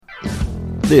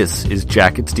This is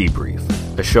Jackets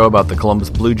Debrief, a show about the Columbus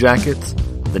Blue Jackets,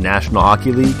 the National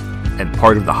Hockey League, and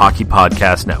part of the Hockey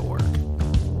Podcast Network.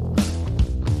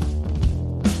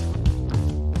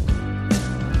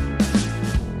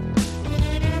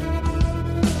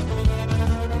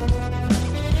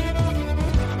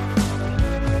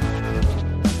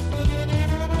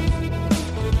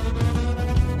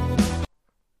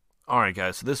 Alright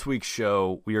guys, so this week's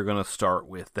show, we are going to start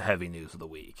with the heavy news of the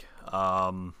week.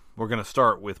 We're going to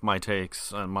start with my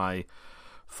takes and my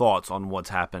thoughts on what's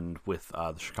happened with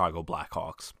the Chicago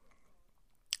Blackhawks.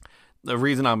 The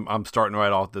reason I'm starting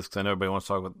right off this, because I know everybody wants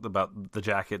to talk about the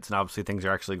Jackets, and obviously things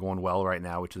are actually going well right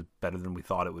now, which is better than we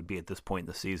thought it would be at this point in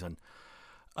the season.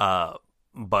 But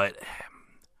I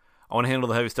want to handle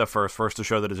the heavy stuff first. First, to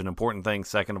show that it's an important thing.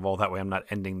 Second of all, that way I'm not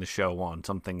ending the show on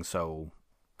something so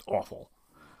awful.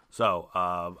 So,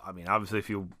 obviously, if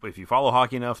you follow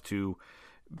hockey enough to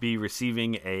be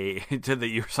receiving that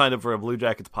you're signed up for a Blue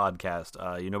Jackets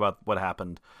podcast, you know about what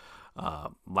happened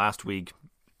last week.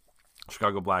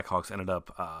 Chicago Blackhawks ended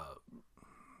up,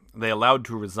 they allowed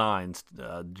to resign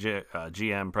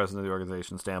GM, president of the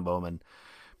organization, Stan Bowman,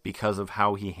 because of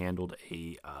how he handled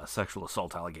a sexual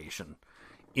assault allegation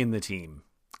in the team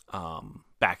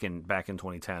back in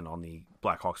 2010 on the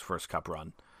Blackhawks' first Cup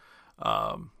run.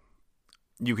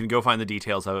 You can go find the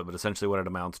details of it, but essentially what it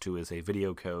amounts to is a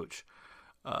video coach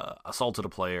assaulted a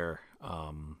player.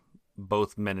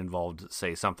 Both men involved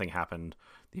say something happened.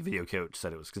 The video coach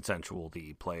said it was consensual.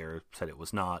 The player said it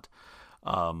was not.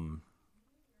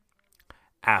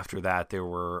 After that, there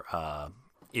were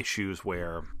issues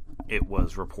where it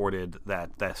was reported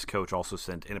that this coach also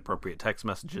sent inappropriate text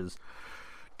messages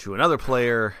to another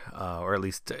player, or at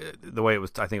least the way it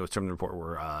was, I think it was termed in the report,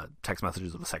 were text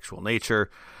messages of a sexual nature.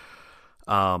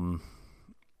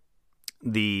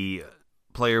 The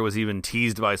player was even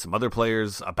teased by some other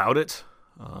players about it.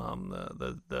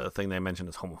 The thing they mentioned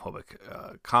is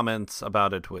homophobic comments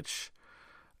about it, which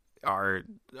are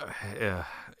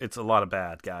it's a lot of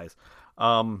bad, guys.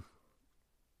 And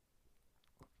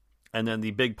then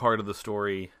the big part of the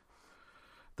story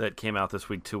that came out this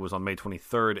week too was on May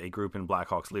 23rd, a group in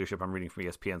Blackhawks leadership. I'm reading from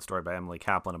ESPN story by Emily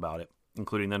Kaplan about it,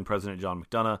 including then President John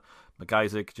McDonough,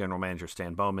 McIsaac, General Manager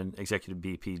Stan Bowman, Executive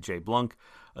VP Jay Blunk,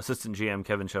 Assistant GM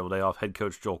Kevin Cheveldayoff, Head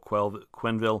Coach Joel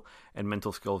Quenneville, and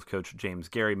Mental Skills Coach James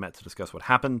Gary met to discuss what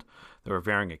happened. There were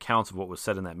varying accounts of what was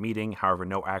said in that meeting. However,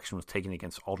 no action was taken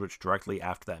against Aldrich directly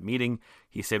after that meeting.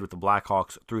 He stayed with the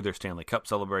Blackhawks through their Stanley Cup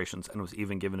celebrations and was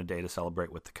even given a day to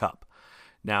celebrate with the Cup.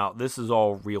 Now, this is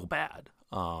all real bad,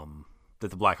 that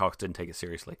the Blackhawks didn't take it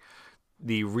seriously.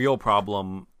 The real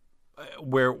problem,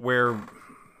 where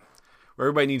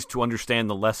everybody needs to understand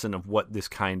the lesson of what this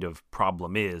kind of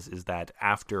problem is that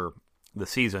after the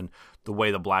season, the way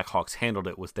the Blackhawks handled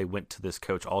it was they went to this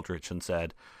coach Aldrich and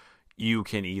said, you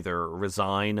can either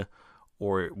resign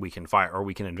or we can fire or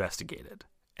we can investigate it.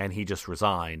 And he just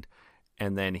resigned.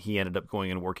 And then he ended up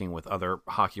going and working with other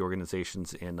hockey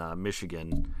organizations in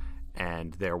Michigan.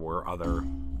 And there were other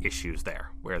issues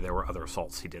there where there were other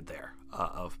assaults he did there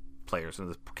of players. In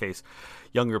this case,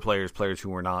 younger players who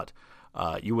were not.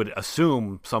 You would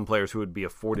assume some players who would be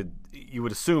afforded. You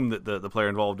would assume that the player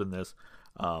involved in this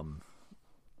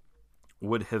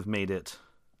would have made it.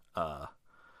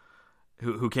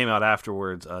 Who came out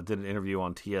afterwards did an interview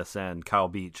on TSN. Kyle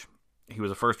Beach. He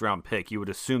was a first round pick. You would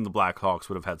assume the Blackhawks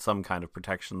would have had some kind of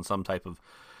protection, some type of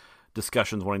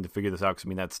discussions wanting to figure this out.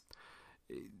 Because that's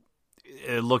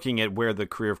looking at where the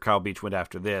career of Kyle Beach went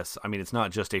after this. I mean, it's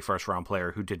not just a first round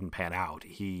player who didn't pan out.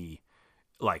 He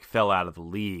fell out of the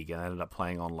league and ended up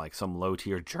playing on some low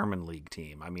tier German league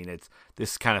team. I mean,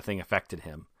 this kind of thing affected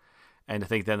him. And to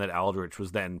think then that Aldrich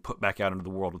was then put back out into the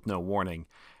world with no warning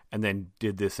and then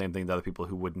did this same thing to other people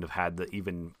who wouldn't have had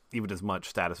even as much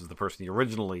status as the person he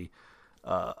originally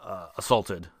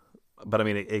assaulted. But I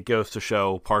mean, it goes to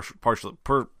show part of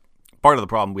the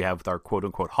problem we have with our quote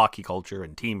unquote hockey culture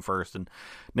and team first and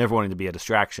never wanting to be a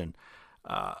distraction.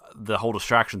 The whole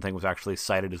distraction thing was actually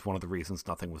cited as one of the reasons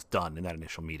nothing was done in that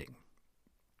initial meeting.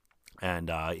 And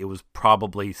it was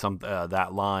probably that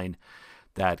line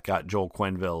that got Joel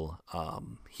Quenneville.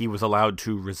 He was allowed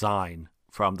to resign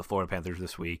from the Florida Panthers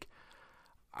this week.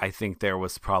 I think there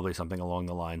was probably something along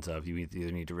the lines of, you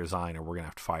either need to resign or we're going to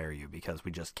have to fire you because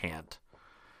we just can't.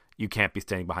 You can't be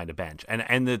standing behind a bench.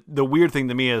 And the weird thing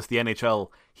to me is the NHL,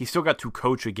 he still got to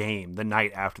coach a game the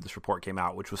night after this report came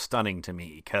out, which was stunning to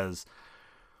me because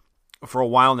for a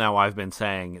while now, I've been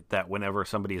saying that whenever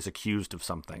somebody is accused of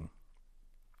something,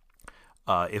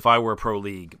 if I were a pro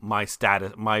league, my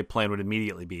plan would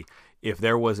immediately be if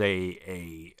there was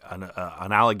an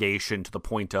allegation to the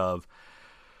point of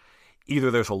either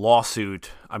there's a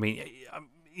lawsuit. I mean,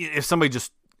 if somebody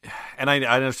just, and I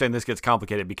understand this gets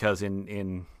complicated because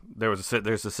there's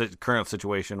a current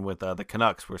situation with the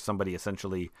Canucks where somebody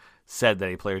essentially said that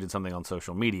a player did something on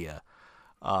social media,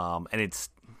 and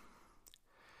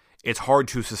it's hard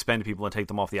to suspend people and take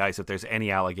them off the ice if there's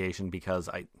any allegation, because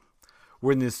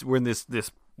we're in this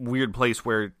weird place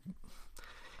where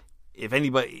if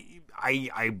anybody,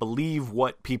 I believe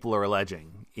what people are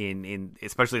alleging in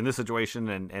especially in this situation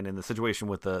and in the situation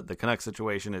with the Canucks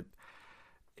situation,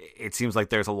 it seems like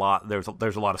there's a lot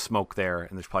of smoke there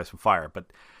and there's probably some fire. But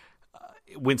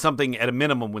when something, at a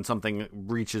minimum, when something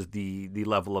reaches the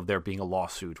level of there being a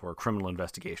lawsuit or a criminal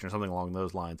investigation or something along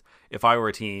those lines, if I were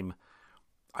a team,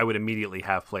 I would immediately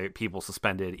have people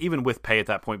suspended, even with pay at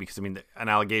that point, because I mean, an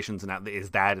allegation it's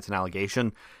an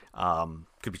allegation.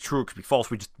 Could be true, it could be false.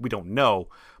 We don't know.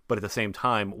 But at the same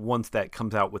time, once that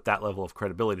comes out with that level of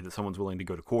credibility that someone's willing to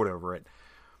go to court over it,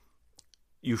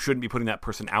 you shouldn't be putting that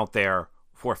person out there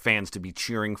for fans to be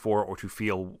cheering for or to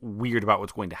feel weird about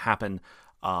what's going to happen.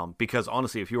 Because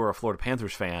honestly, if you were a Florida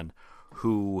Panthers fan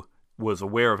who was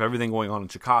aware of everything going on in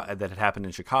Chicago that had happened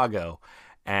in Chicago,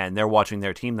 and they're watching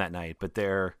their team that night, but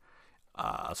they're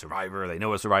a survivor, they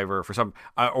know a survivor for some,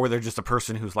 or they're just a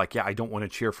person who's like, yeah, I don't want to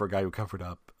cheer for a guy who covered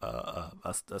up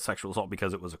a sexual assault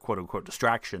because it was a quote unquote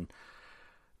distraction.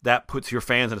 That puts your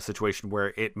fans in a situation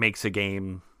where it makes a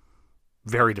game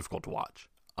very difficult to watch.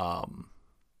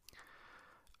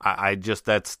 I just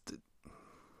that's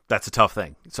a tough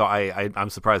thing. So I'm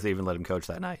surprised they even let him coach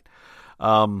that night.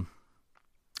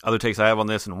 Other takes I have on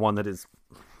this, and one that is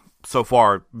so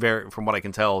far, from what I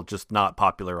can tell, just not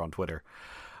popular on Twitter.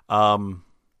 Kevin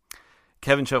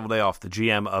Cheveldayoff, the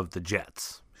GM of the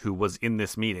Jets, who was in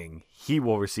this meeting, he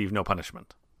will receive no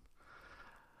punishment.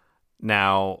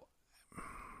 Now,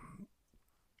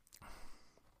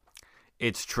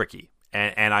 it's tricky.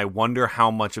 And I wonder how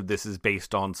much of this is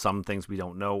based on some things we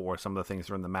don't know or some of the things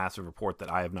that are in the massive report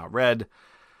that I have not read.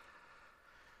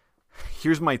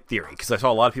 Here's my theory, because I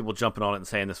saw a lot of people jumping on it and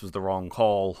saying this was the wrong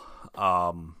call.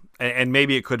 And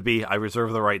maybe it could be. I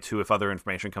reserve the right to, if other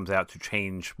information comes out, to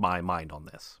change my mind on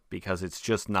this, because it's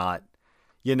just not,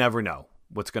 you never know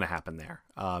what's going to happen there.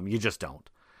 You just don't.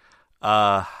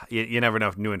 You never know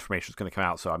if new information is going to come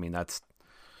out. So, I mean,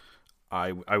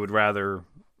 I would rather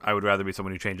be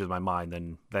someone who changes my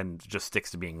mind than just sticks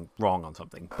to being wrong on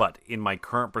something. But in my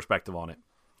current perspective on it,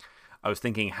 I was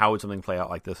thinking, how would something play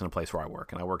out like this in a place where I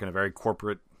work? And I work in a very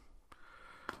corporate,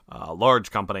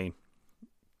 large company.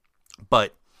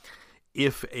 But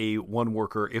if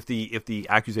the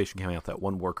accusation came out that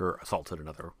one worker assaulted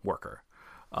another worker,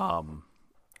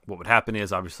 what would happen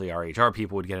is, obviously, our HR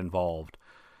people would get involved.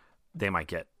 They might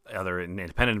get other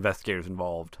independent investigators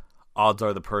involved. Odds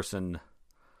are the person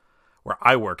where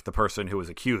I work, the person who was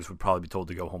accused would probably be told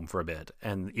to go home for a bit.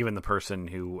 And even the person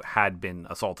who had been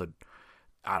assaulted,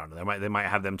 I don't know, they might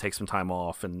have them take some time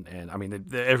off. And I mean,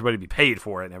 everybody would be paid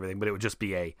for it and everything, but it would just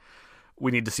be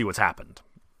we need to see what's happened.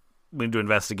 We need to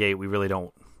investigate. We really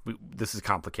don't. This is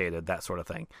complicated, that sort of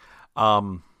thing.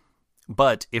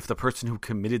 But if the person who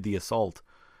committed the assault,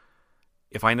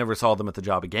 if I never saw them at the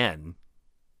job again,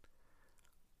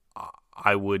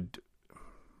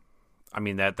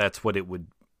 that's what it would.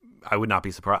 I would not be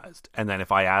surprised. And then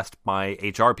if I asked my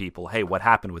HR people, hey, what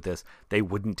happened with this? They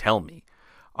wouldn't tell me.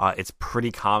 It's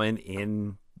pretty common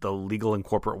in the legal and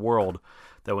corporate world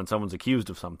that when someone's accused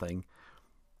of something,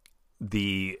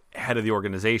 the head of the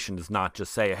organization does not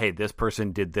just say, hey, this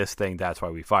person did this thing, that's why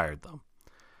we fired them.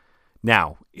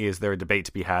 Now, is there a debate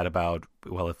to be had about,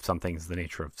 well, if something's the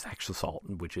nature of sexual assault,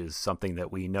 which is something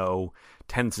that we know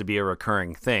tends to be a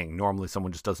recurring thing. Normally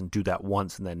someone just doesn't do that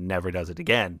once and then never does it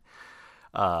again.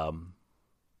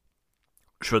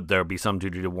 Should there be some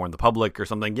duty to warn the public or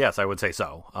something? Yes, I would say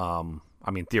so. I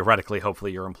mean, theoretically,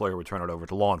 hopefully your employer would turn it over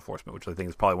to law enforcement, which I think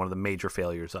is probably one of the major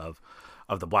failures of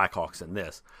the Blackhawks in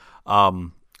this.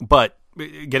 But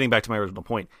getting back to my original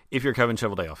point, if you're Kevin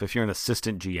Cheveldayoff, if you're an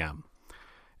assistant GM,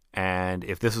 and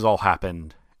if this has all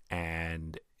happened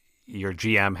and your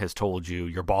GM has told you,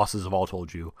 your bosses have all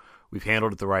told you, we've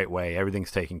handled it the right way,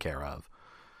 everything's taken care of,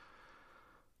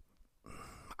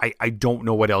 I don't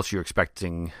know what else you're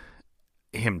expecting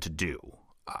him to do.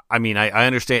 I mean, I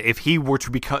understand if he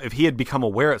had become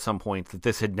aware at some point that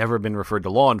this had never been referred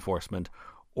to law enforcement,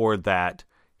 or that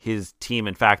his team,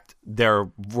 in fact,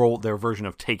 their version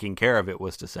of taking care of it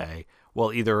was to say,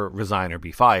 well, either resign or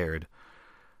be fired,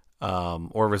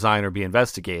 or resign or be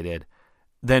investigated,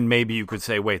 then maybe you could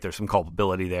say, wait, there's some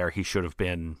culpability there. He should have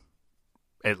been,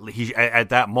 at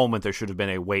that moment, there should have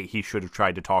been he should have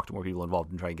tried to talk to more people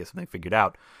involved and try and get something figured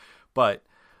out. But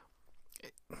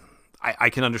I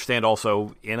can understand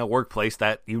also in a workplace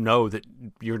that that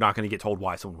you're not going to get told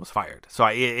why someone was fired. So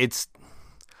I think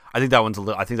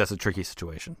I think that's a tricky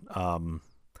situation.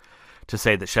 To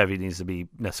say that Chevy needs to be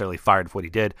necessarily fired for what he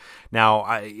did.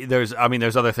 Now, there's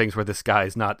other things where this guy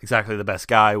is not exactly the best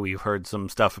guy. We've heard some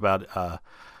stuff about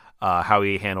how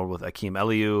he handled with Akeem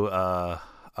Eliu,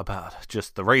 about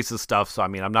just the racist stuff. So, I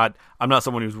mean, I'm not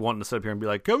someone who's wanting to sit up here and be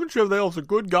like, Kevin Chevdale's a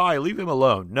good guy, leave him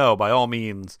alone. No, by all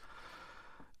means,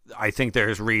 I think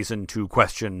there's reason to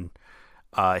question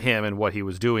him and what he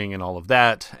was doing and all of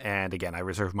that. And again, I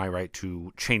reserve my right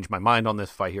to change my mind on this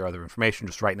if I hear other information.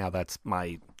 Just right now, that's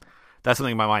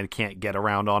something my mind can't get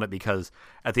around on it, because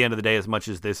at the end of the day, as much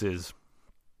as it's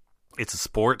a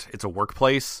sport, it's a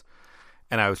workplace,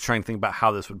 and I was trying to think about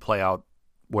how this would play out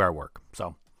where I work.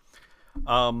 So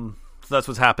that's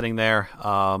what's happening there.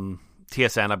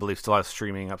 TSN, I believe, still has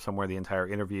streaming up somewhere the entire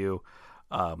interview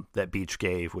that Beach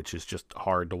gave, which is just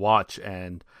hard to watch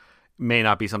and may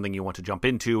not be something you want to jump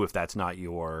into if that's not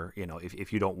your,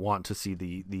 if you don't want to see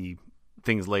the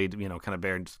things laid, kind of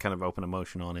bare and just kind of open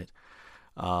emotion on it.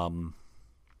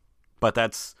 But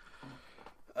that's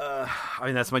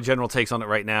my general takes on it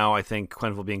right now. I think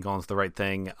Quenneville being gone is the right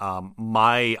thing.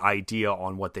 My idea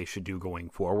on what they should do going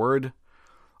forward,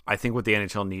 I think what the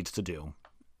NHL needs to do,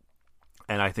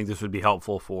 and I think this would be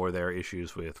helpful for their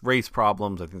issues with race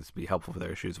problems. I think this would be helpful for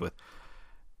their issues with,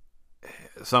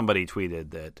 somebody tweeted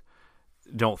that,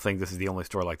 don't think this is the only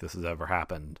story like this has ever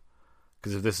happened.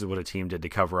 Because if this is what a team did to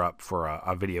cover up for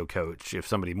a video coach, if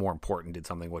somebody more important did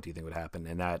something, what do you think would happen?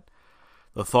 And that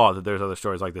the thought that there's other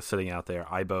stories like this sitting out there,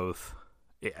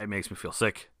 it makes me feel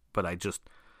sick. But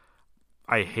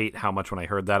I hate how much when I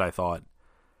heard that, I thought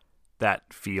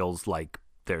that feels like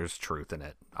there's truth in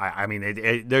it. I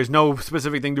mean, there's no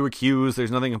specific thing to accuse.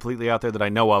 There's nothing completely out there that I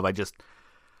know of.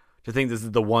 To think this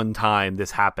is the one time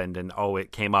this happened and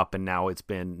it came up and now it's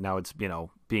being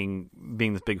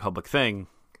this big public thing.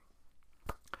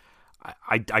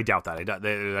 I doubt that. I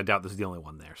doubt this is the only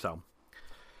one there. So,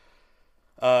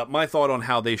 my thought on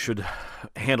how they should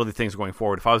handle the things going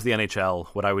forward. If I was the NHL,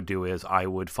 what I would do is I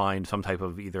would find some type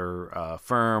of either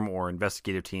firm or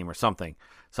investigative team or something.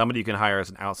 Somebody you can hire as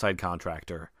an outside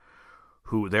contractor,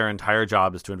 who their entire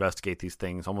job is to investigate these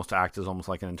things, almost to act as almost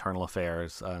like an internal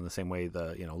affairs, in the same way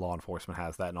the law enforcement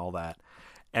has that and all that.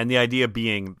 And the idea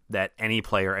being that any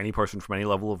player, any person from any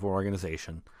level of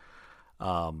organization,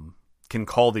 can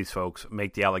call these folks,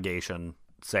 make the allegation,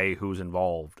 say who's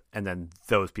involved, and then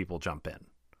those people jump in.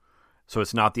 So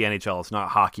it's not the NHL, it's not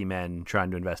hockey men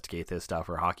trying to investigate this stuff,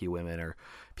 or hockey women, or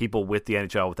people with the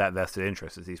NHL with that vested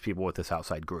interest. It's these people with this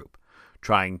outside group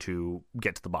trying to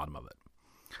get to the bottom of it.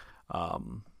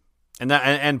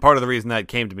 And part of the reason that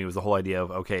came to me was the whole idea of,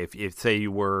 okay, if say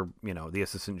you were, the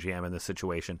assistant GM in this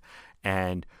situation,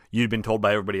 and you'd been told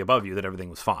by everybody above you that everything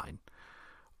was fine.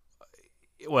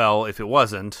 Well, if it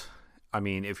wasn't, I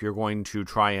mean, if you're going to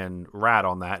try and rat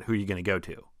on that, who are you going to go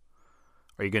to?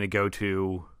 Are you going to go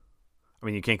to,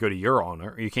 you can't go to your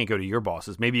owner, or you can't go to your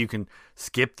bosses. Maybe you can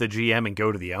skip the GM and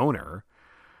go to the owner.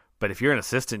 But if you're an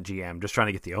assistant GM just trying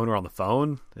to get the owner on the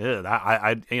phone,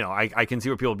 I can see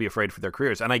where people would be afraid for their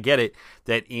careers. And I get it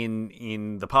that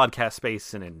in the podcast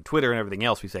space and in Twitter and everything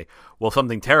else, we say, well,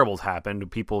 something terrible's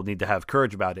happened. People need to have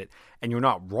courage about it. And you're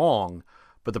not wrong.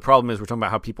 But the problem is we're talking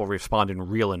about how people respond in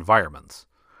real environments.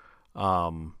 We're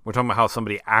talking about how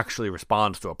somebody actually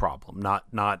responds to a problem, not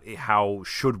how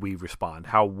should we respond,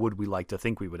 how would we like to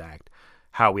think we would act,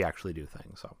 how we actually do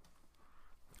things. So,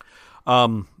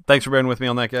 thanks for bearing with me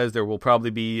on that, guys. There will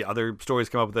probably be other stories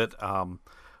come up with it,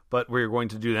 but we're going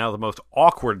to do now the most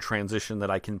awkward transition that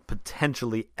I can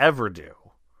potentially ever do.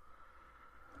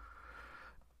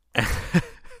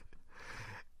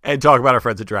 And talk about our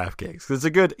friends at DraftKings. It's a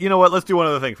good, you know what? Let's do one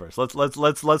other thing first.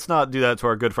 Let's not do that to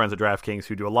our good friends at DraftKings,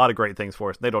 who do a lot of great things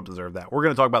for us. They don't deserve that. We're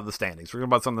going to talk about the standings. We're going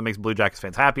to talk about something that makes Blue Jackets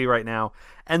fans happy right now,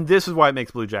 and this is why it makes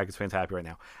Blue Jackets fans happy right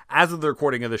now. As of the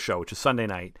recording of this show, which is Sunday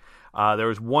night, there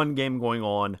is one game going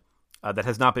on that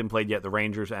has not been played yet, the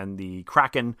Rangers and the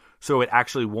Kraken, so it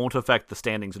actually won't affect the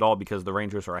standings at all because the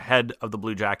Rangers are ahead of the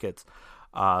Blue Jackets.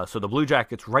 So the Blue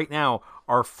Jackets right now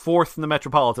are fourth in the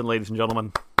Metropolitan, ladies and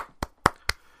gentlemen.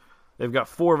 They've got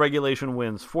 4 regulation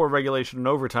wins, 4 regulation and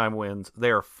overtime wins. They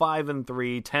are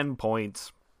 5-3, 10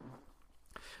 points.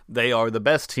 They are the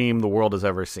best team the world has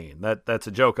ever seen. That's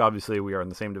a joke. Obviously, we are in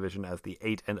the same division as the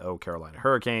 8-0 Carolina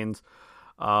Hurricanes,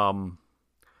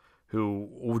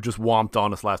 who just whomped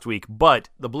on us last week. But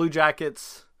the Blue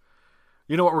Jackets,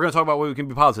 you know what? We're going to talk about what we can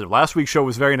be positive. Last week's show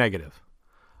was very negative.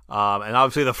 And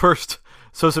obviously the first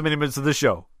so many minutes of the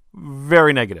show,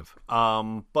 very negative.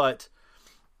 But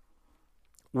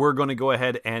we're going to go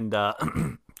ahead and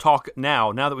talk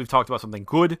now that we've talked about something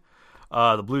good.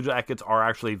 The Blue Jackets are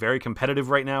actually very competitive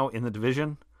right now in the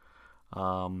division.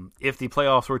 If the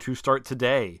playoffs were to start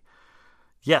today,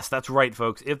 yes, that's right,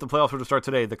 folks. If the playoffs were to start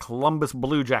today, the Columbus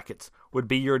Blue Jackets would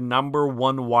be your number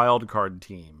one wild card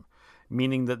team,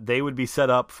 meaning that they would be set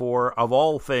up for, of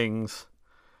all things,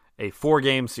 a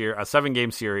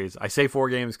 7-game series. I say 4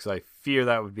 games because I fear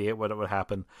that would be what would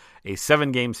happen. A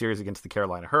 7-game series against the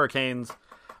Carolina Hurricanes.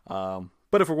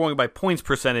 But if we're going by points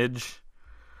percentage,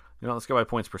 let's go by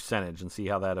points percentage and see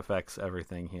how that affects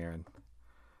everything here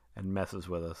and messes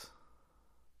with us.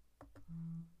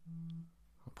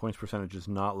 Points percentage is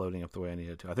not loading up the way I need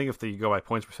it to. I think if you go by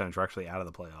points percentage, we're actually out of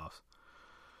the playoffs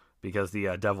because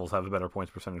the Devils have a better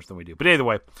points percentage than we do. But either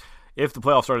way, if the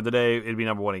playoffs started today, it'd be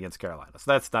number 1 against Carolina.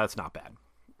 So that's not bad.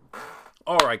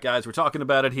 All right, guys, we're talking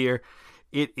about it here.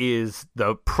 It is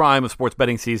the prime of sports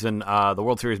betting season. The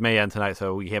World Series may end tonight,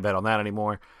 so we can't bet on that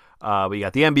anymore. We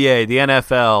got the NBA, the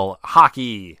NFL,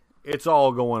 hockey. It's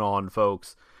all going on,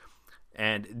 folks.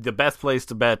 And the best place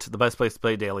to bet, the best place to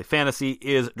play daily fantasy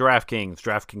is DraftKings.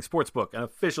 DraftKings Sportsbook, an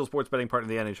official sports betting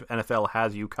partner of the NFL,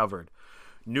 has you covered.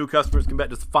 New customers can bet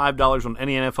just $5 on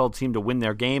any NFL team to win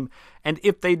their game. And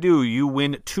if they do, you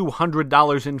win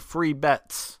 $200 in free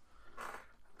bets.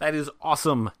 That is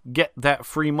awesome. Get that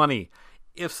free money.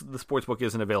 If the sportsbook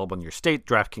isn't available in your state,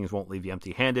 DraftKings won't leave you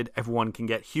empty-handed. Everyone can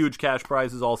get huge cash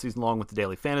prizes all season long with the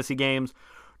daily fantasy games.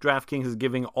 DraftKings is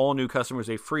giving all new customers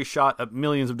a free shot at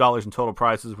millions of dollars in total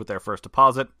prizes with their first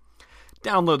deposit.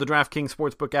 Download the DraftKings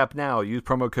Sportsbook app now. Use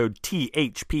promo code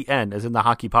THPN, as in the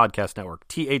Hockey Podcast Network.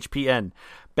 THPN.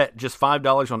 Bet just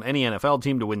 $5 on any NFL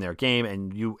team to win their game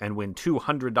and win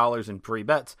 $200 in free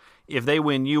bets. If they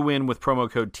win, you win with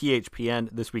promo code THPN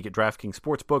this week at DraftKings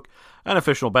Sportsbook, an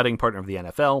official betting partner of the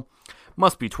NFL.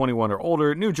 Must be 21 or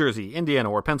older. New Jersey, Indiana,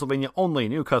 or Pennsylvania only.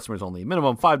 New customers only.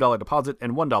 Minimum $5 deposit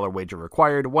and $1 wager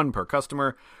required. 1 per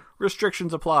customer.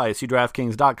 Restrictions apply. See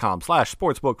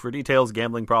DraftKings.com/sportsbook for details.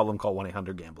 Gambling problem? Call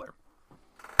 1-800-GAMBLER.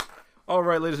 All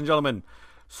right, ladies and gentlemen.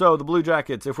 So the Blue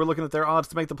Jackets, if we're looking at their odds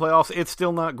to make the playoffs, it's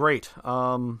still not great.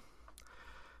 Who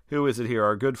is it here?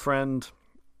 Our good friend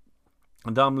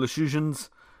Adam Leschuzens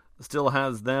still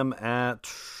has them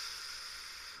at...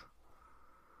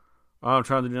 I'm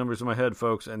trying to do numbers in my head,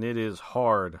 folks, and it is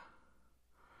hard.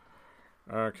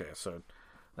 Okay, so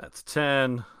that's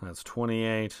 10. That's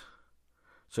 28.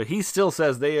 So he still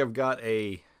says they have got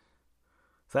a...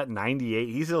 Is that 98?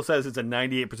 He still says it's a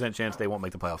 98% chance they won't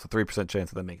make the playoffs. A 3%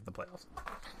 chance of them making the playoffs.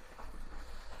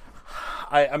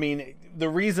 I mean, the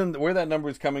reason where that number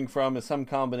is coming from is some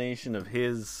combination of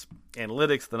his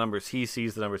analytics, the numbers he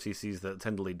sees that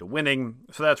tend to lead to winning.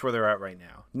 So that's where they're at right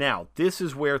now. Now, this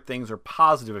is where things are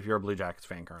positive if you're a Blue Jackets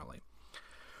fan currently.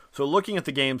 So looking at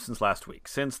the games since last week,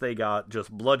 since they got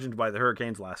just bludgeoned by the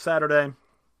Hurricanes last Saturday,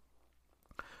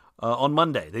 on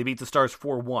Monday, they beat the Stars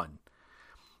 4-1.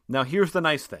 Now, here's the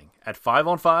nice thing. At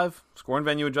 5-on-5, score and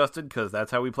venue adjusted, because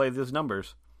that's how we play these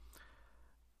numbers,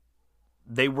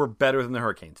 they were better than the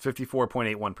Hurricanes,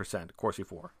 54.81%, Corsi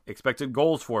 4. Expected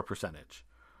goals for percentage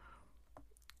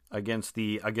against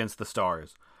the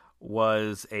Stars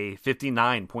was a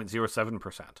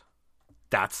 59.07%.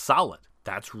 That's solid.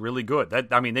 That's really good.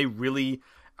 They really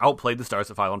outplayed the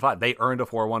Stars at 5-on-5. They earned a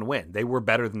 4-1 win. They were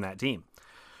better than that team.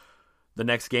 The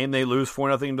next game, they lose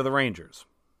 4-0 to the Rangers.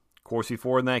 Corsi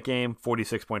 4 in that game,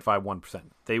 46.51%.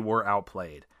 They were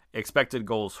outplayed. Expected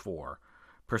goals for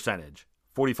percentage,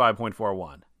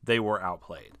 45.41. They were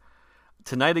outplayed.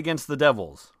 Tonight against the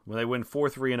Devils, when they win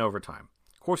 4-3 in overtime,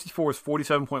 Corsi 4 is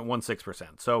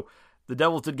 47.16%. So the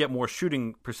Devils did get more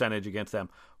shooting percentage against them,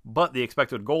 but the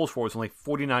expected goals for is only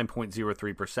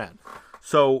 49.03%.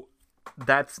 So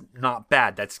that's not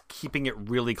bad. That's keeping it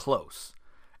really close.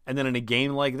 And then in a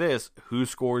game like this, who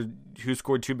scored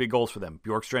 2 big goals for them?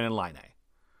 Bjorkstrand and Laine.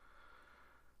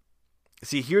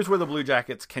 See, here's where the Blue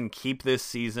Jackets can keep this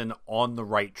season on the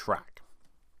right track.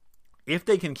 If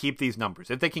they can keep these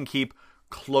numbers, if they can keep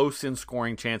close in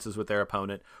scoring chances with their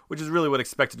opponent, which is really what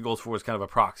expected goals for is kind of a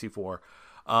proxy for,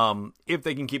 if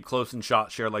they can keep close in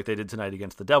shot share like they did tonight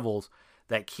against the Devils,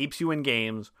 that keeps you in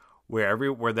games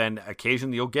where then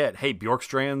occasionally you'll get, hey,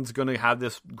 Bjorkstrand's going to have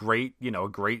this great, a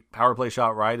great power play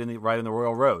shot right in the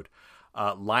Royal Road.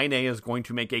 Laine is going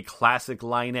to make a classic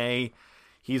Laine.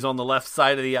 He's on the left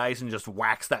side of the ice and just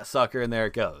whacks that sucker, and there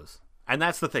it goes. And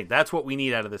that's the thing. That's what we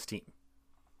need out of this team.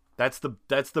 That's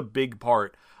the big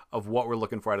part of what we're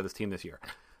looking for out of this team this year.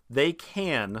 They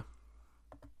can,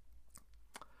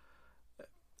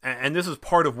 and this is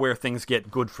part of where things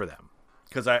get good for them.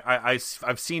 Because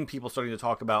I've seen people starting to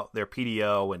talk about their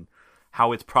PDO and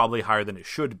how it's probably higher than it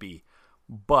should be.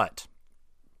 But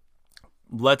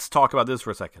let's talk about this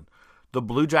for a second. The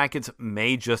Blue Jackets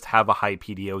may just have a high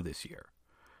PDO this year.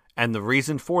 And the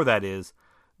reason for that is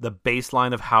the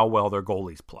baseline of how well their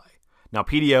goalies play. Now,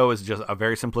 PDO is just a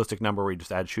very simplistic number where you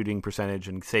just add shooting percentage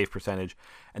and save percentage.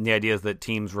 And the idea is that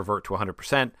teams revert to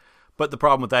 100%. But the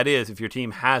problem with that is if your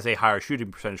team has a higher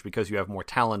shooting percentage because you have more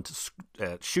talent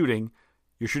at shooting,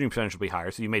 your shooting percentage will be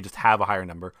higher. So you may just have a higher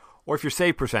number. Or if your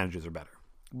save percentages are better.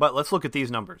 But let's look at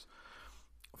these numbers.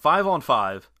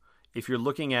 5-on-5, if you're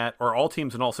looking at, or all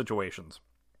teams in all situations,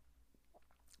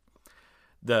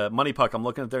 the Money Puck, I'm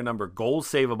looking at their number, goals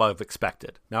save above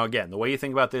expected. Now, again, the way you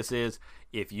think about this is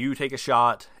if you take a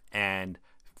shot and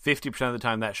 50% of the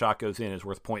time that shot goes in is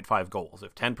worth 0.5 goals.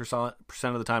 If 10%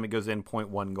 of the time it goes in,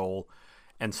 0.1 goal,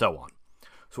 and so on.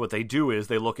 So what they do is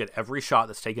they look at every shot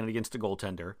that's taken against a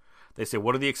goaltender. They say,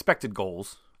 what are the expected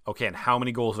goals? Okay, and how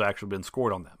many goals have actually been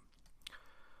scored on them?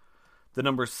 The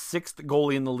number 6th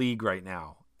goalie in the league right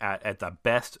now at the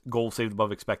best goal saved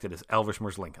above expected is Elvis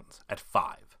Merzlikins at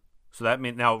 5. So that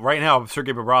means right now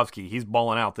Sergei Bobrovsky, he's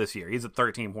balling out this year. He's at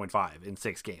 13.5 in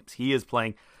 6 games. He's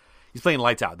playing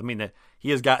lights out. I mean,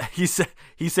 he's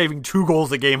saving 2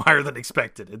 goals a game higher than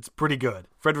expected. It's pretty good.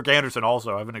 Frederik Andersen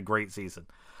also having a great season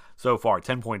so far,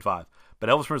 10.5. But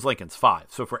Elvis Merzlikins 5.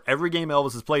 So for every game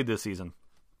Elvis has played this season,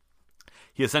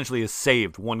 he essentially has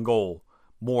saved 1 goal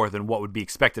more than what would be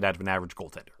expected out of an average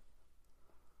goaltender.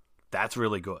 That's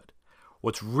really good.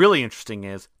 What's really interesting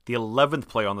is the 11th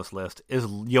player on this list is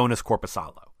Joonas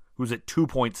Korpisalo, who's at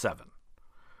 2.7.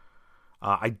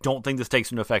 I don't think this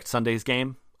takes into effect Sunday's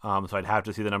game, so I'd have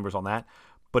to see the numbers on that.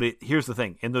 But here's the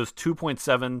thing: in those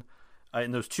 2.7,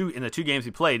 in the 2 games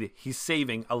he played, he's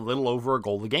saving a little over a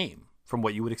goal a game from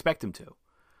what you would expect him to.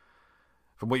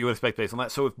 From what you would expect based on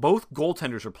that. So if both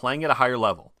goaltenders are playing at a higher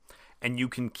level, and you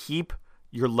can keep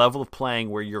your level of playing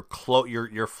where you're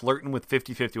flirting with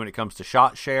 50-50 when it comes to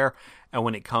shot share and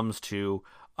when it comes to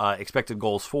expected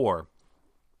goals for,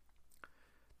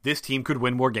 this team could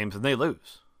win more games than they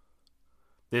lose.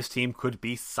 This team could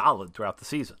be solid throughout the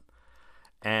season.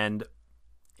 And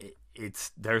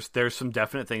there's some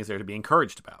definite things there to be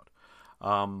encouraged about.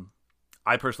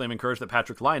 I personally am encouraged that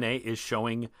Patrik Laine is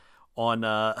showing on,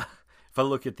 if I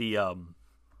look at the,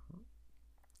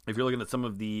 if you're looking at some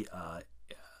of the,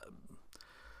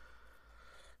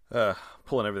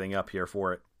 pulling everything up here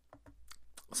for it.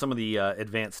 Some of the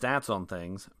advanced stats on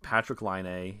things, Patrik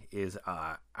Laine is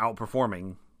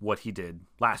outperforming what he did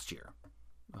last year.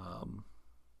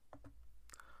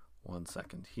 1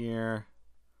 second here.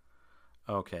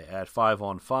 Okay, at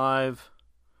 5-on-5.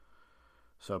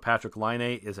 So Patrik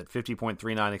Laine is at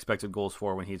 50.39 expected goals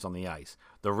for when he's on the ice.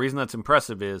 The reason that's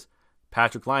impressive is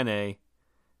Patrik Laine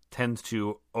tends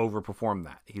to overperform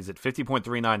that. He's at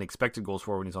 50.39 expected goals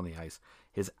for when he's on the ice.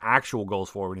 His actual goals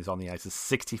for when he's on the ice is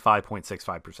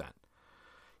 65.65%.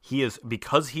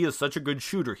 Because he is such a good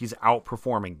shooter, he's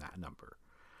outperforming that number.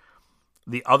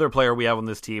 The other player we have on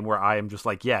this team where I am just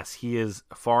like, yes, he is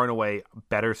far and away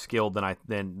better skilled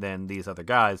than these other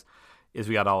guys, is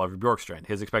we got Oliver Bjorkstrand.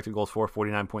 His expected goals for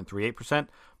 49.38%,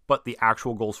 but the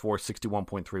actual goals for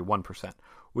 61.31%,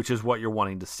 which is what you're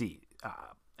wanting to see.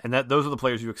 And those are the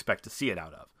players you expect to see it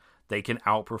out of. They can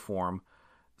outperform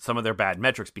some of their bad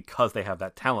metrics because they have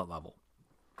that talent level.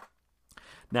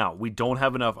 Now, we don't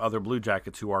have enough other Blue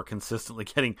Jackets who are consistently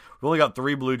getting... We've only got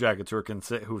 3 Blue Jackets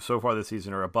who so far this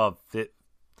season are above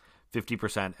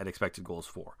 50% at expected goals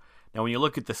for. Now, when you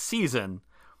look at the season,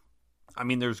 I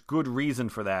mean, there's good reason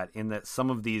for that in that some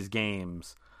of these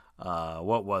games,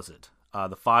 what was it?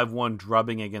 The 5-1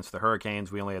 drubbing against the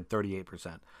Hurricanes, we only had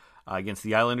 38%. Against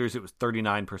the Islanders, it was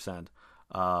 39%,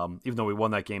 even though we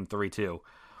won that game 3-2.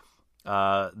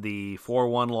 The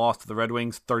 4-1 loss to the Red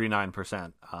Wings,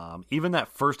 39%. Even that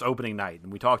first opening night,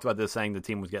 and we talked about this saying the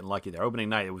team was getting lucky there. Opening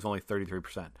night, it was only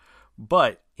 33%.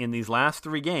 But in these last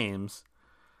 3 games,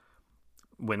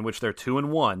 in which they're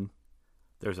 2-1,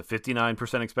 there's a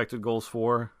 59% expected goals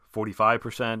for,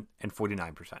 45%, and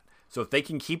 49%. So if they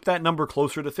can keep that number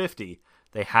closer to 50,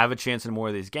 they have a chance in more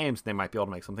of these games. They might be able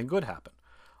to make something good happen.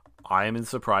 I am as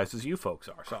surprised as you folks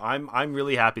are. So I'm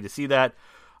really happy to see that.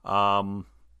 I'm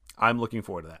looking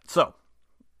forward to that. So,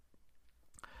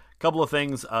 a couple of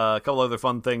things, a couple other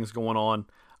fun things going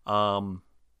on.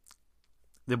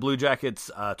 The Blue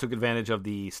Jackets took advantage of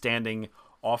the standing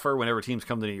offer. Whenever teams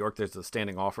come to New York, there's a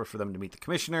standing offer for them to meet the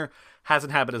commissioner.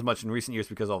 Hasn't happened as much in recent years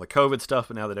because of all the COVID stuff,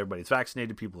 but now that everybody's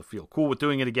vaccinated, people feel cool with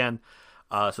doing it again.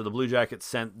 So the Blue Jackets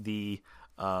sent the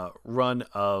run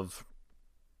of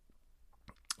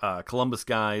Columbus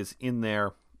guys in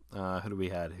there. Who do we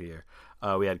had here?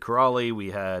 We had Kuraly,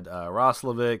 we had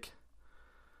Roslovic.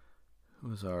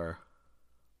 Who's our...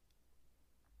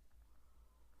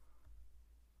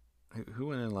 Who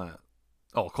went in last?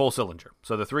 Oh, Cole Sillinger.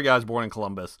 So the three guys born in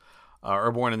Columbus,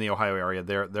 or born in the Ohio area,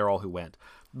 they're all who went.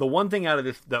 The one thing out of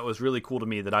this that was really cool to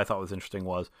me that I thought was interesting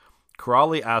was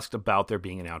Kiraly asked about there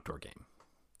being an outdoor game.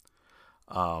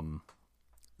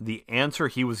 The answer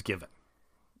he was given,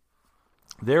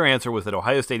 their answer was that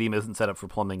Ohio Stadium isn't set up for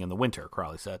plumbing in the winter,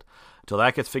 Kiraly said. Until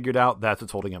that gets figured out, that's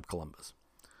what's holding up Columbus.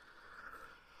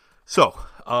 So,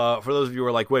 for those of you who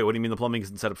are like, wait, what do you mean the plumbing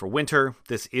isn't set up for winter?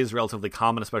 This is relatively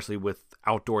common, especially with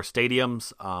outdoor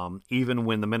stadiums. Even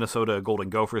when the Minnesota Golden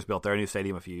Gophers built their new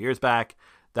stadium a few years back,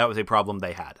 that was a problem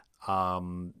they had.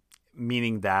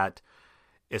 Meaning that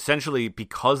essentially,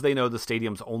 because they know the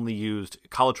stadium's only used,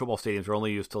 college football stadiums are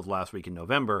only used till the last week in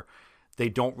November, they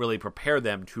don't really prepare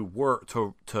them to work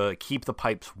to keep the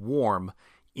pipes warm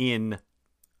in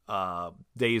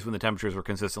days when the temperatures were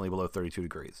consistently below 32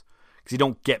 degrees. Because you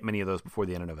don't get many of those before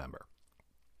the end of November.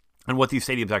 And what these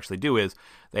stadiums actually do is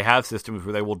they have systems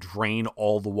where they will drain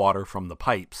all the water from the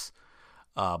pipes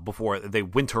before they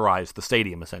winterize the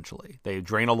stadium, essentially. They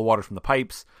drain all the water from the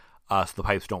pipes so the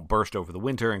pipes don't burst over the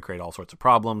winter and create all sorts of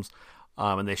problems,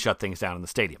 and they shut things down in the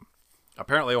stadium.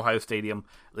 Apparently, Ohio Stadium,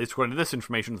 at least according to this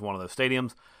information, is one of those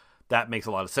stadiums. That makes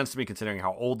a lot of sense to me considering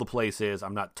how old the place is.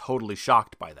 I'm not totally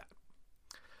shocked by that.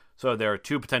 So there are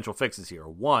two potential fixes here.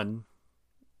 One,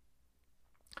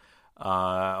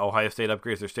 Ohio State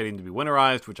upgrades their stadium to be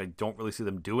winterized, which I don't really see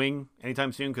them doing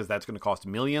anytime soon because that's going to cost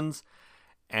millions.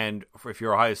 And if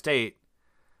you're Ohio State,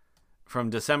 from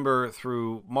December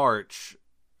through March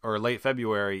or late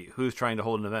February, who's trying to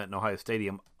hold an event in Ohio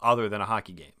Stadium other than a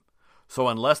hockey game? So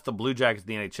unless the Blue Jackets of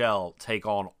the NHL take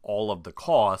on all of the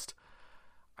cost,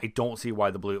 I don't see why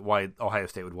Ohio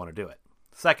State would want to do it.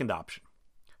 Second option,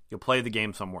 you'll play the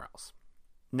game somewhere else.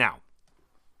 Now,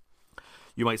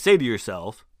 you might say to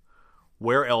yourself,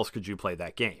 where else could you play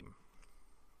that game?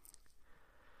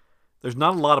 There's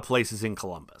not a lot of places in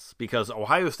Columbus because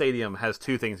Ohio Stadium has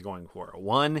two things going for it.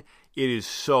 One, it is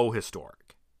so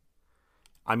historic.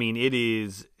 I mean, it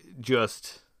is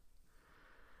just...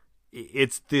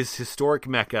 It's this historic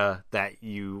mecca that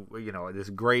this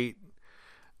great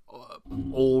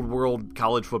old world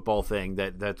college football thing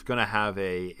that's going to have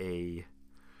a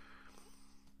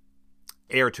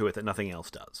air to it that nothing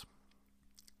else does.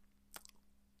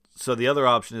 So the other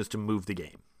option is to move the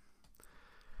game.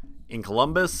 In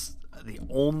Columbus, the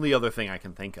only other thing I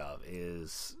can think of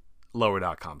is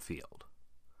Lower.com Field.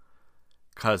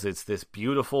 Because it's this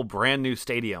beautiful brand new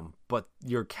stadium, but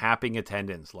you're capping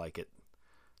attendance like at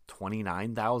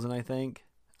 29,000, I think.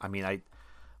 I mean,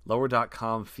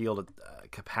 Lower.com Field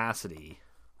capacity.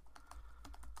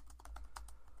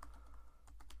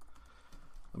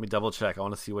 Let me double check. I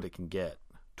want to see what it can get.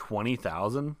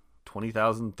 20,000?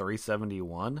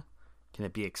 20,371? Can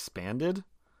it be expanded?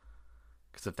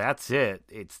 Because if that's it,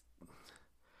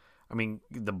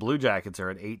 the Blue Jackets are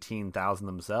at 18,000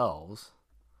 themselves.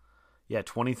 Yeah,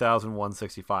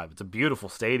 20,165. It's a beautiful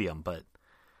stadium, but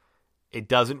it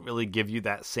doesn't really give you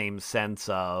that same sense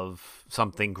of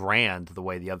something grand the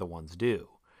way the other ones do.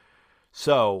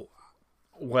 So,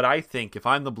 what I think, if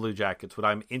I'm the Blue Jackets, what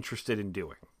I'm interested in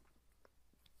doing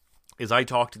is I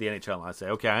talk to the NHL and I say,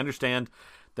 okay, I understand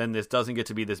then this doesn't get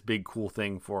to be this big cool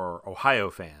thing for Ohio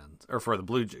fans or for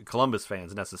the Columbus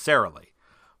fans necessarily.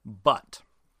 But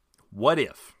what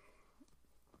if,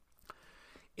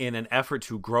 in an effort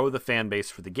to grow the fan base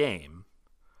for the game,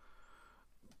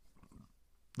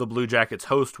 the Blue Jackets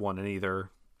host one in either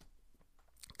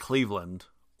Cleveland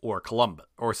or Columbus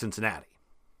or Cincinnati?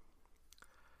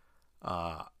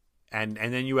 And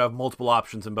then you have multiple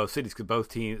options in both cities because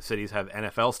both cities have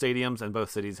NFL stadiums and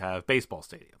both cities have baseball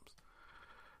stadiums.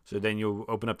 So then you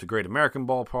open up to Great American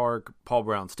Ballpark, Paul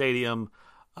Brown Stadium,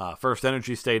 First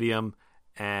Energy Stadium,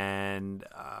 and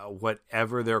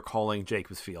whatever they're calling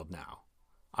Jacobs Field now.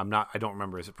 I don't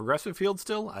remember. Is it Progressive Field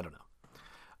still? I don't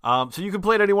know. So you can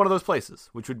play at any one of those places,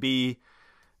 which would be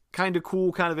kind of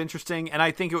cool, kind of interesting. And I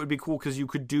think it would be cool because you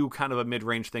could do kind of a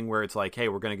mid-range thing where it's like, hey,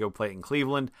 we're going to go play it in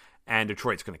Cleveland, and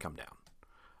Detroit's going to come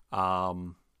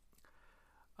down.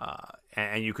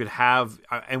 And you could have,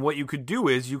 and what you could do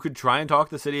is you could try and talk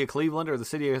the city of Cleveland or the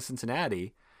city of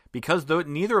Cincinnati, because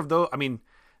neither of those,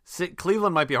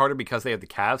 Cleveland might be harder because they have the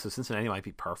Cavs, so Cincinnati might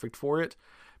be perfect for it.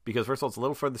 Because first of all, it's a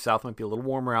little further south, might be a little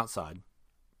warmer outside.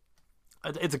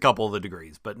 It's a couple of the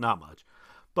degrees, but not much.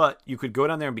 But you could go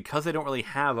down there, and because they don't really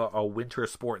have a winter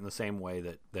sport in the same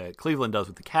way that Cleveland does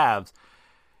with the Cavs,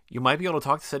 you might be able to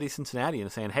talk to City Cincinnati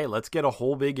and saying, hey, let's get a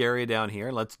whole big area down here,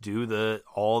 and let's do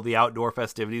all the outdoor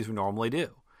festivities we normally do.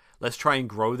 Let's try and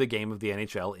grow the game of the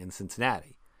NHL in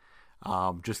Cincinnati.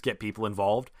 Just get people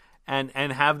involved and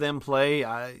have them play,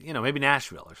 maybe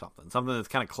Nashville or something that's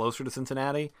kind of closer to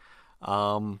Cincinnati.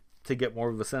 to get more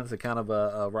of a sense of kind of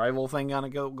a rival thing kind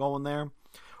of going there.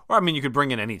 Or, I mean, you could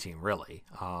bring in any team, really.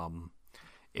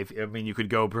 You could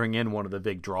go bring in one of the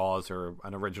big draws or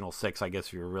an original six, I guess,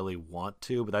 if you really want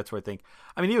to. But that's where I think,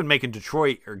 even making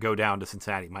Detroit or go down to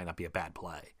Cincinnati might not be a bad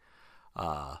play.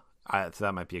 So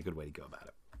that might be a good way to go about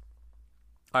it.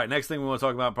 All right, next thing we want to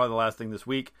talk about, probably the last thing this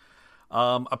week.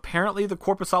 Apparently, the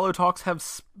Korpisalo talks have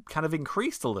kind of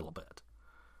increased a little bit.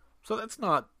 So that's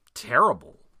not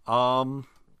terrible.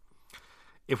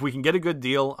 If we can get a good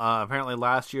deal, apparently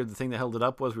last year the thing that held it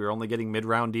up was we were only getting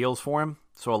mid-round deals for him.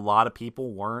 So a lot of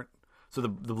people weren't. So the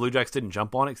Blue Jackets didn't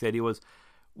jump on it because the idea was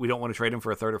we don't want to trade him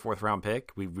for a third or fourth round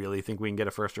pick. We really think we can get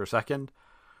a first or a second.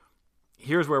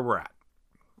 Here's where we're at.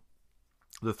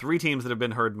 The three teams that have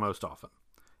been heard most often: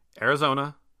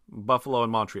 Arizona, Buffalo,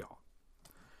 and Montreal.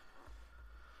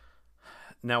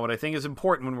 Now, what I think is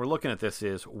important when we're looking at this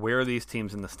is where are these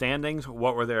teams in the standings?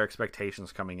 What were their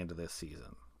expectations coming into this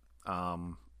season?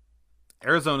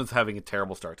 Arizona's having a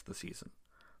terrible start to the season.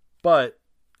 But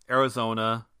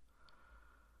Arizona,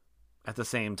 at the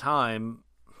same time,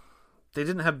 they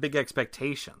didn't have big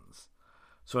expectations.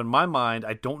 So in my mind,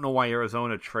 I don't know why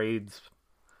Arizona trades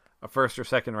a first or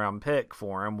second round pick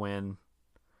for him when...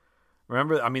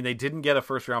 Remember, they didn't get a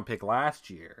first round pick last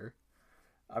year.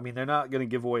 They're not going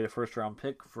to give away a first round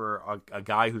pick for a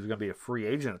guy who's going to be a free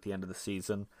agent at the end of the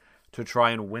season to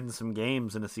try and win some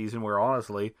games in a season where,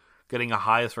 honestly, getting a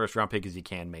highest first round pick as you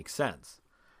can makes sense.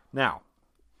 Now,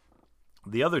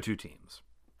 the other two teams.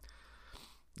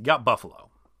 You got Buffalo.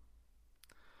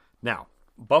 Now,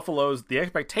 the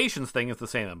expectations thing is the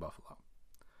same in Buffalo.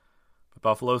 But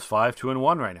Buffalo's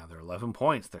 5-2-1 right now. They're 11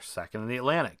 points. They're second in the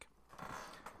Atlantic.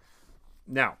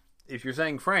 Now, if you're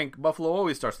saying, Frank, Buffalo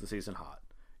always starts the season hot,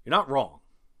 you're not wrong.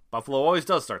 Buffalo always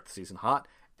does start the season hot,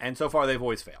 and so far they've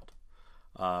always failed.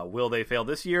 Will they fail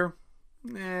this year?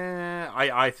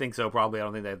 I think so, probably. I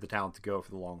don't think they have the talent to go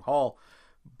for the long haul.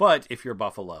 But if you're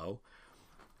Buffalo,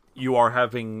 you are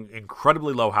having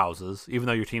incredibly low houses, even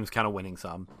though your team's kind of winning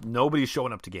some. Nobody's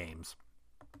showing up to games.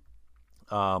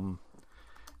 And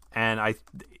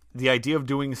the idea of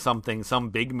doing something, some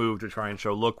big move to try and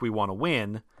show, look, we want to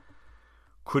win,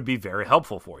 could be very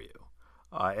helpful for you.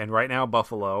 And right now,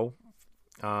 Buffalo,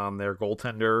 their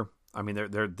goaltender,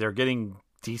 they're getting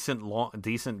decent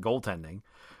goaltending,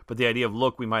 but the idea of,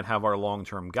 look, we might have our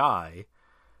long-term guy,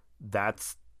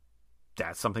 that's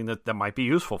something that might be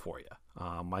useful for you,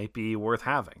 might be worth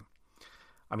having.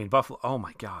 Buffalo, oh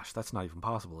my gosh, that's not even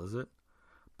possible, is it?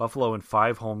 Buffalo in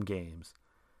 5 home games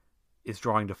is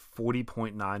drawing to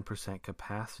 40.9%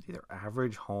 capacity. Their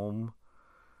average home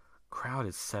crowd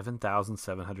is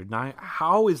 7,709.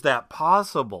 How is that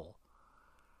possible?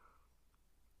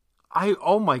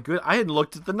 Oh my good, I hadn't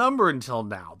looked at the number until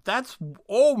now.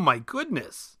 Oh my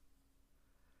goodness.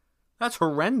 That's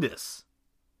horrendous.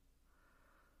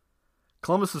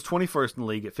 Columbus is 21st in the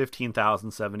league at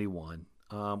 15,071,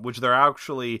 which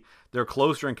they're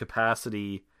closer in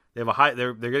capacity. They have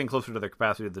they're getting closer to their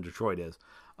capacity than Detroit is.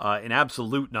 In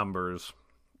absolute numbers,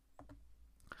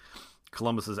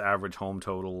 Columbus's average home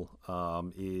total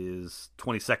is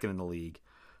 22nd in the league.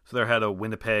 So they're ahead of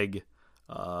Winnipeg,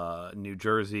 New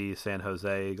Jersey, San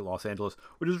Jose, Los Angeles,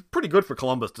 which is pretty good for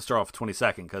Columbus to start off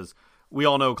 22nd because we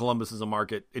all know Columbus is a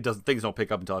market. Things don't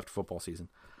pick up until after football season.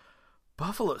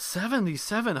 Buffalo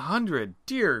 7,700.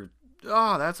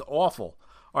 That's awful.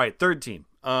 All right, third team,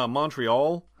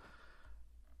 Montreal.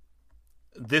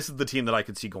 This is the team that I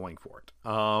could see going for it.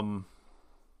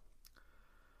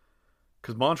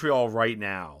 Because Montreal right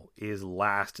now is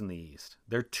last in the East.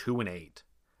 They're 2-8.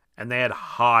 And they had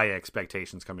high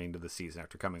expectations coming into the season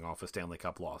after coming off a Stanley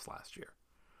Cup loss last year.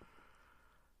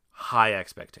 High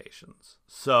expectations.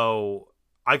 So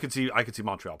I could see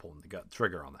Montreal pulling the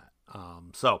trigger on that.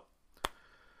 So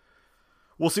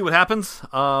we'll see what happens.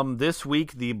 This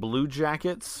week, the Blue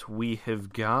Jackets, we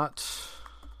have got...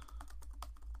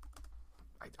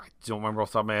 I don't remember off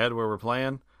the top of my head where we're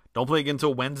playing. Don't play again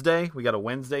until Wednesday. We got a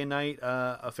Wednesday night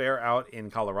affair out in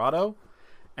Colorado.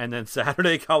 And then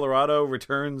Saturday, Colorado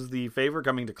returns the favor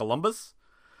coming to Columbus.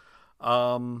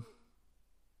 What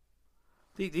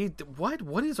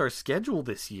is our schedule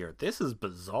this year? This is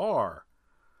bizarre.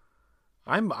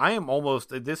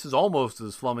 This is almost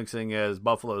as flummoxing as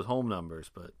Buffalo's home numbers,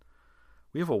 but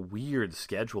we have a weird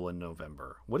schedule in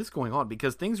November. What is going on?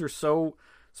 Because things are so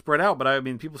spread out, but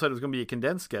people said it was going to be a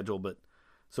condensed schedule, but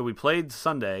so we played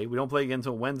Sunday, we don't play again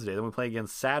until Wednesday, then we play again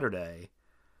Saturday,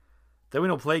 then we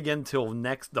don't play again until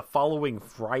the following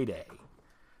Friday.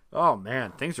 Oh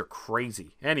man, things are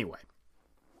crazy. Anyway,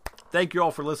 thank you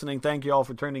all for listening. Thank you all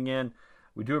for tuning in.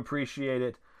 We do appreciate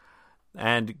it.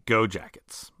 And go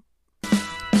Jackets.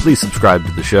 Please subscribe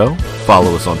to the show,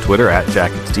 follow us on Twitter at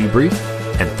Jackets Debrief,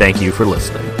 and thank you for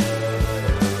listening.